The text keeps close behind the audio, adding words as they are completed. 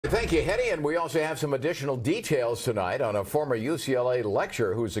Thank you, Hetty. And we also have some additional details tonight on a former UCLA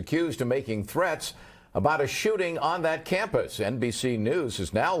lecturer who's accused of making threats about a shooting on that campus. NBC News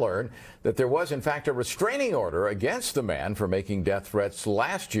has now learned that there was, in fact, a restraining order against the man for making death threats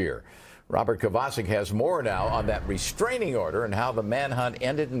last year. Robert Kovacic has more now on that restraining order and how the manhunt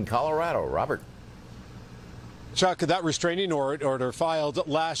ended in Colorado. Robert. Chuck, that restraining order filed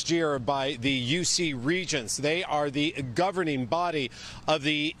last year by the UC Regents. They are the governing body of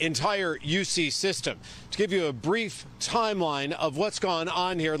the entire UC system. To give you a brief timeline of what's gone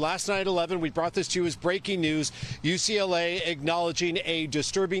on here, last night at 11, we brought this to you as breaking news. UCLA acknowledging a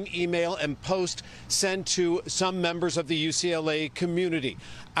disturbing email and post sent to some members of the UCLA community.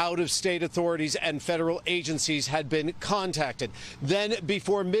 Out-of-state authorities and federal agencies had been contacted. Then,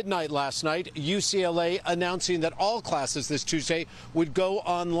 before midnight last night, UCLA announcing that all classes this Tuesday would go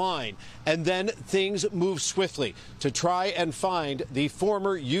online. And then things moved swiftly to try and find the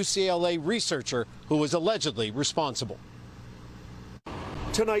former UCLA researcher who was allegedly responsible.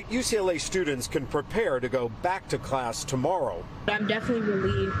 Tonight, UCLA students can prepare to go back to class tomorrow. I'm definitely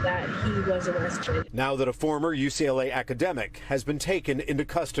relieved that he was arrested. Now that a former UCLA academic has been taken into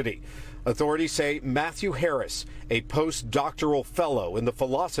custody. Authorities say Matthew Harris, a postdoctoral fellow in the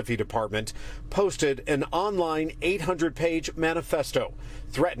philosophy department, posted an online 800-page manifesto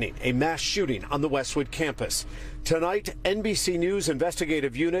threatening a mass shooting on the Westwood campus. Tonight, NBC News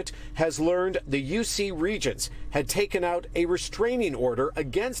investigative unit has learned the UC Regents had taken out a restraining order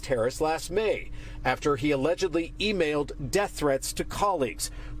against Harris last May after he allegedly emailed death threats to colleagues,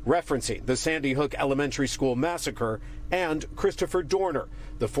 referencing the Sandy Hook Elementary School massacre and Christopher Dorner,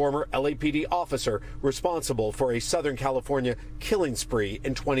 the former LAPD officer responsible for a Southern California killing spree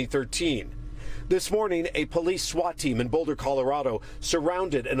in 2013. This morning, a police SWAT team in Boulder, Colorado,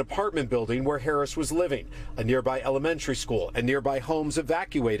 surrounded an apartment building where Harris was living, a nearby elementary school, and nearby homes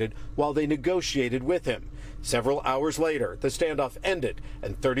evacuated while they negotiated with him. Several hours later, the standoff ended,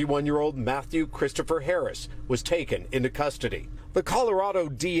 and 31-year-old Matthew Christopher Harris was taken into custody. The Colorado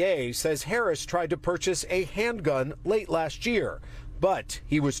DA says Harris tried to purchase a handgun late last year, but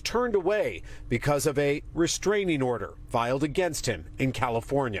he was turned away because of a restraining order filed against him in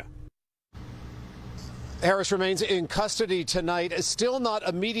California. Harris remains in custody tonight. It's still not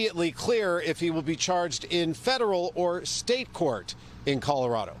immediately clear if he will be charged in federal or state court in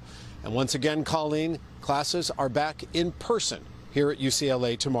Colorado. And once again, Colleen, classes are back in person here at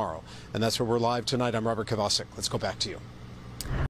UCLA tomorrow. And that's where we're live tonight. I'm Robert Kovacic. Let's go back to you.